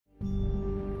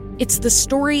It's the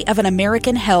story of an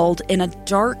American held in a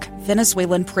dark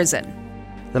Venezuelan prison.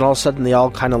 Then all of a sudden they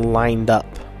all kind of lined up.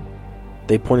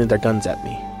 They pointed their guns at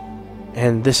me.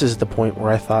 And this is the point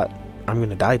where I thought, I'm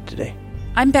going to die today.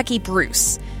 I'm Becky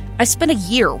Bruce. I spent a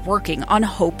year working on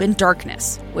Hope in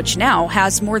Darkness, which now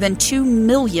has more than 2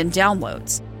 million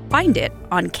downloads. Find it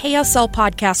on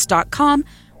kslpodcast.com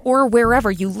or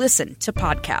wherever you listen to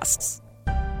podcasts.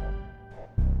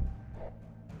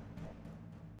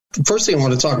 The first thing I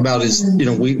want to talk about is,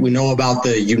 we know about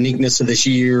the uniqueness of this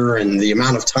year and the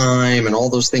amount of time and all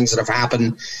those things that have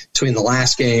happened between the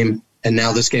last game and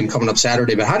now this game coming up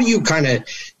Saturday. But how do you kind of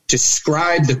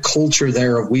describe the culture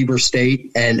there of Weber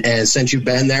State and since you've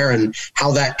been there and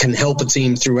how that can help a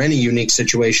team through any unique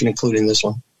situation, including this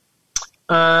one?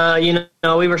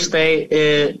 Weber State,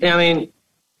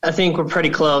 I think we're pretty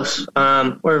close.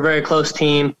 We're a very close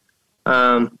team.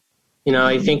 You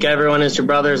think everyone is your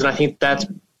brothers, and I think that's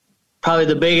probably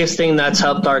the biggest thing that's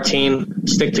helped our team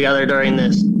stick together during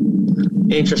this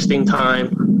interesting time.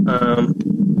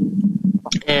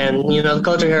 The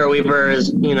culture here at Weber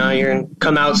is, you're going to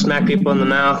come out, smack people in the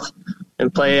mouth,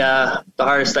 and play the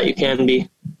hardest that you can be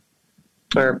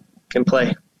or can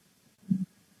play.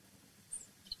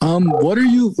 What are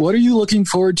you looking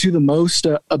forward to the most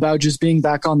about just being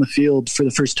back on the field for the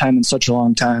first time in such a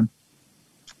long time?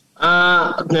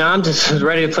 I'm just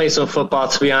ready to play some football,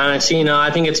 to be honest.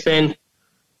 I think it's been,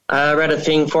 I read a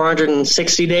thing,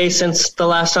 460 days since the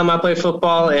last time I played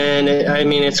football, and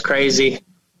it's crazy.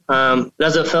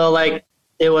 Doesn't feel like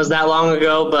it was that long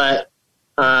ago, but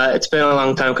it's been a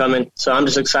long time coming. So I'm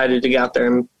just excited to get out there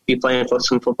and be playing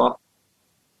some football.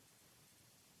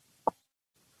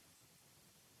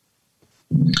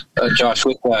 Josh,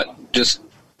 with that, just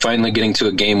finally getting to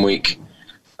a game week,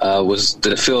 did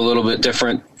it feel a little bit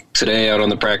different today out on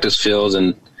the practice field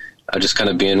and just kind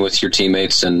of being with your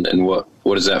teammates and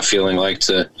what is that feeling like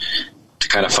to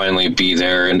kind of finally be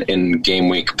there in game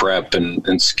week prep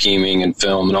and scheming and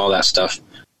film and all that stuff?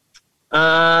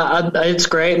 It's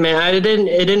great, man. It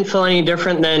didn't feel any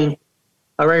different than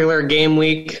a regular game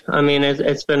week.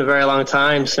 It's been a very long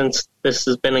time since this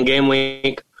has been a game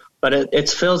week, but it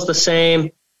feels the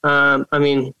same.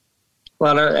 The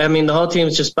whole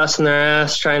team's just busting their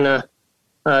ass trying to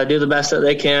do the best that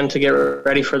they can to get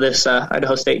ready for this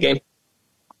Idaho State game.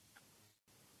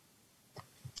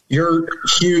 You're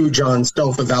huge on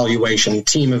self-evaluation,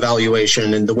 team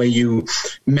evaluation, and the way you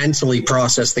mentally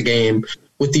process the game.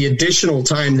 With the additional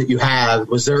time that you have,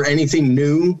 was there anything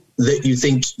new that you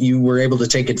think you were able to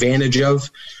take advantage of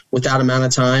with that amount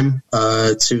of time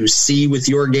to see with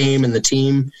your game and the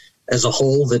team as a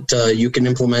whole that you can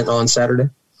implement on Saturday?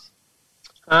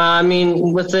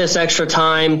 With this extra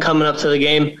time coming up to the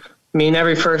game,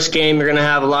 every first game you're going to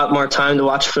have a lot more time to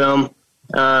watch film,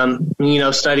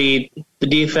 study the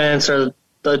defense or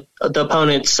the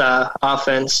opponent's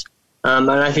offense.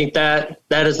 And I think that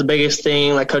is the biggest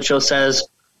thing. Like Coach Hill says,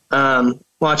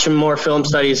 watching more film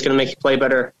study is going to make you play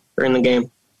better during the game.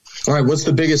 All right. What's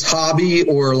the biggest hobby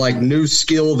or new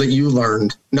skill that you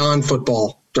learned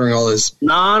non-football during all this?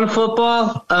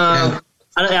 Non-football? Yeah.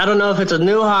 I don't know if it's a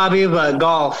new hobby, but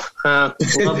golf. I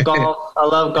love golf. I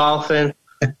love golfing.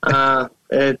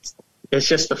 It's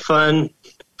just a fun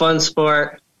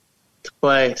sport to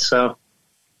play. So,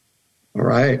 all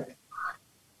right.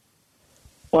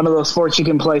 One of those sports you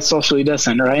can play socially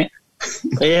distant, right?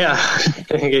 Yeah,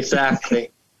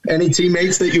 exactly. Any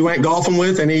teammates that you went golfing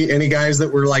with? Any guys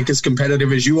that were as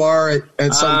competitive as you are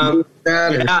at something like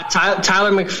that? Yeah,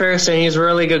 Tyler McPherson. He's a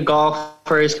really good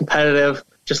golfer. He's competitive,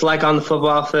 just like on the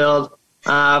football field.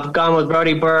 I've gone with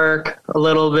Brody Burke a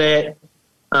little bit,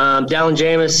 Dallin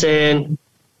Jameson,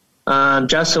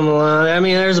 Justin Malone.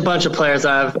 There's a bunch of players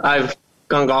I've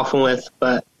gone golfing with,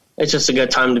 but it's just a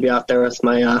good time to be out there with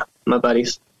my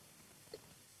buddies.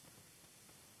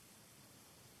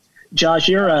 Josh,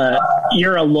 you're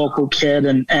a local kid,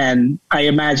 and I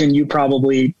imagine you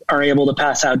probably are able to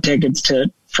pass out tickets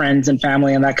to friends and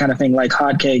family and that kind of thing like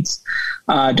hotcakes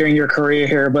during your career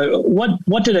here. But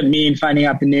what did it mean finding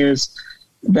out the news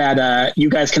that you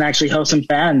guys can actually host some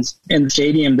fans in the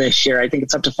stadium this year? I think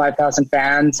it's up to 5,000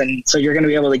 fans, and so you're going to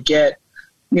be able to get,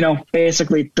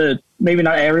 basically maybe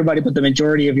not everybody, but the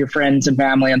majority of your friends and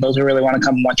family and those who really want to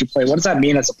come and watch you play. What does that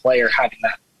mean as a player, having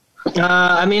that?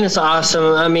 It's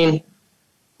awesome.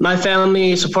 My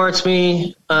family supports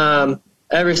me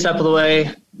every step of the way,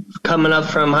 coming up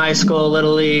from high school,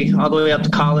 Little League, all the way up to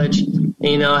college.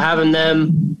 Having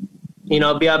them, be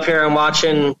up here and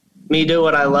watching me do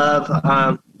what I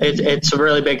love, it's a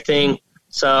really big thing.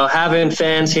 So having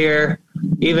fans here,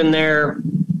 even their,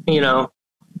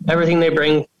 everything they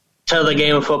bring to the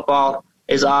game of football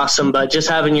is awesome. But just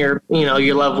having your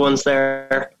loved ones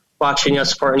there watching you,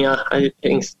 supporting you, I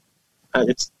think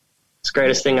it's the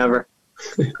greatest thing ever.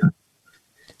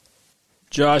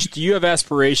 Josh, do you have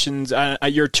aspirations?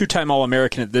 You're a 2-time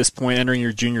All-American at this point, entering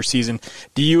your junior season.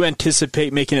 Do you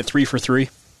anticipate making it 3 for 3?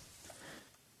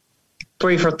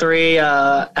 3 for 3,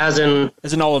 as an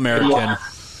All-American.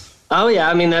 Oh yeah,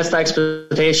 I mean that's the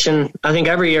expectation. I think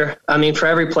every year. I mean for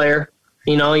every player,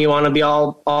 you want to be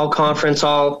all conference,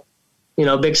 all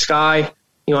Big Sky.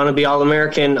 You want to be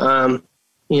All-American.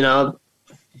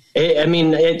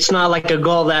 It's not like a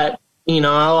goal that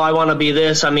I want to be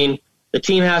this. I mean, the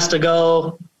team has to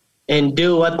go and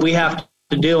do what we have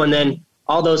to do, and then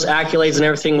all those accolades and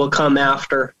everything will come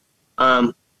after.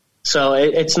 So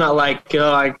it's not like,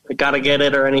 I got to get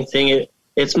it or anything.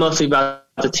 It's mostly about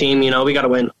the team. We got to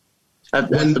win. That's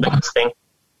the biggest thing.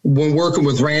 When working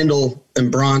with Randall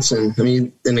and Bronson, I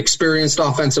mean, an experienced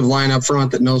offensive line up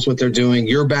front that knows what they're doing.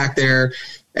 You're back there,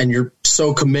 and you're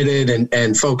so committed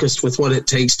and focused with what it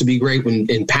takes to be great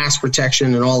in pass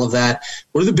protection and all of that.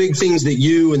 What are the big things that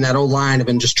you and that O-line have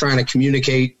been just trying to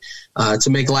communicate to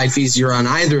make life easier on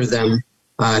either of them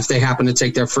if they happen to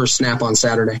take their first snap on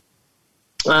Saturday?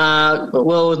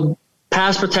 Well,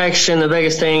 pass protection, the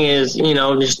biggest thing is,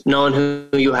 just knowing who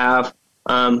you have,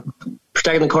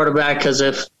 protecting the quarterback, because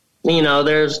if,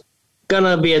 there's going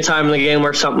to be a time in the game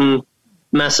where something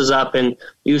messes up and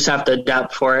you just have to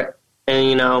adapt for it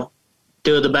and,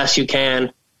 do the best you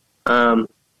can.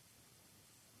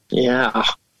 Yeah.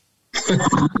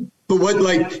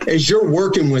 But as you're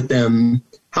working with them,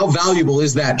 how valuable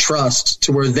is that trust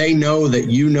to where they know that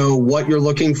you know what you're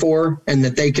looking for and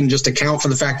that they can just account for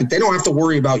the fact that they don't have to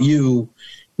worry about you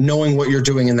knowing what you're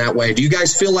doing in that way? Do you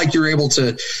guys feel like you're able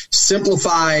to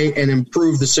simplify and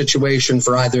improve the situation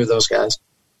for either of those guys?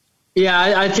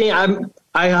 Yeah,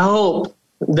 I hope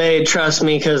they trust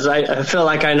me because I feel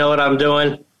like I know what I'm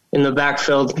doing in the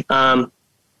backfield.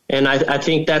 And I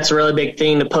think that's a really big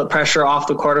thing to put pressure off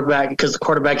the quarterback because the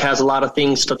quarterback has a lot of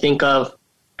things to think of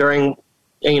during,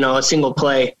 a single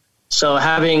play. So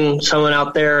having someone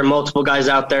out there and multiple guys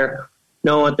out there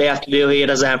knowing what they have to do, he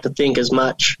doesn't have to think as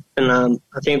much. And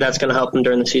I think that's going to help him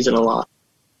during the season a lot.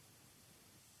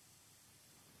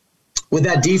 With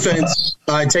that defense,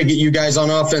 I take it you guys on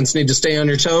offense need to stay on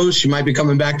your toes. You might be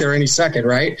coming back there any second,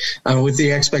 right? With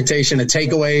the expectation of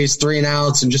takeaways, 3 and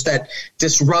outs, and just that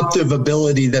disruptive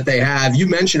ability that they have. You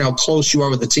mentioned how close you are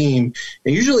with the team.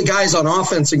 And usually guys on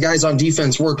offense and guys on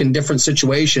defense work in different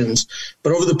situations.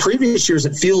 But over the previous years,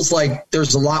 it feels like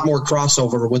there's a lot more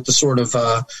crossover with the sort of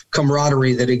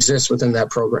camaraderie that exists within that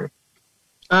program.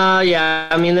 Yeah,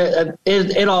 I mean,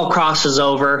 it all crosses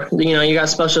over. You got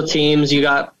special teams, you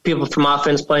got people from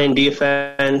offense playing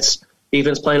defense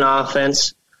playing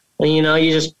offense. And,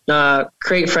 you just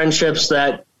create friendships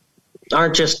that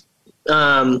aren't just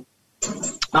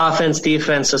offense,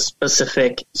 defense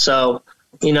specific. So,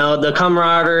 the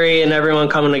camaraderie and everyone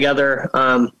coming together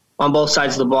on both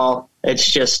sides of the ball,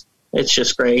 it's just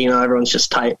great. Everyone's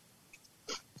just tight.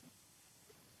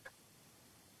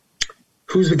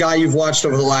 Who's the guy you've watched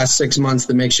over the last 6 months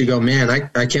that makes you go, man,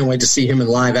 I can't wait to see him in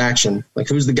live action?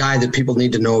 Who's the guy that people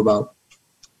need to know about?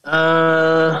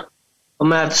 I'm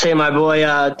going to have to say my boy,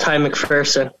 Ty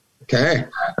McPherson. Okay.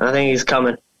 I think he's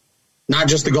coming. Not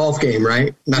just the golf game,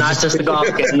 right? Not just the golf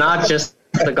game. Not just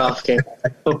the golf game.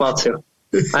 Football, too.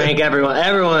 I think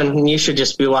everyone, you should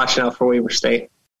just be watching out for Weber State.